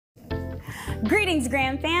Greetings,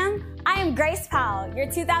 Gram fam. I am Grace Powell, your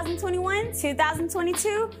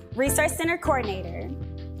 2021-2022 Resource Center Coordinator.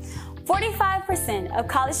 45% of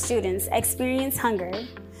college students experience hunger.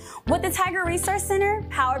 With the Tiger Resource Center,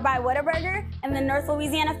 powered by Whataburger and the North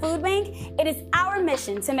Louisiana Food Bank, it is our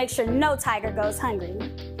mission to make sure no tiger goes hungry.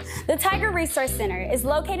 The Tiger Resource Center is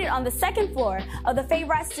located on the second floor of the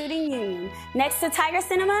Favorite Student Union, next to Tiger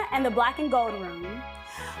Cinema and the Black and Gold Room.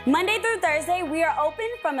 Monday through Thursday, we are open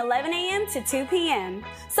from 11 a.m. to 2 p.m.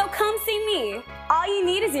 So come see me. All you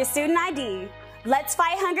need is your student ID. Let's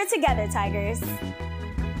fight hunger together, Tigers.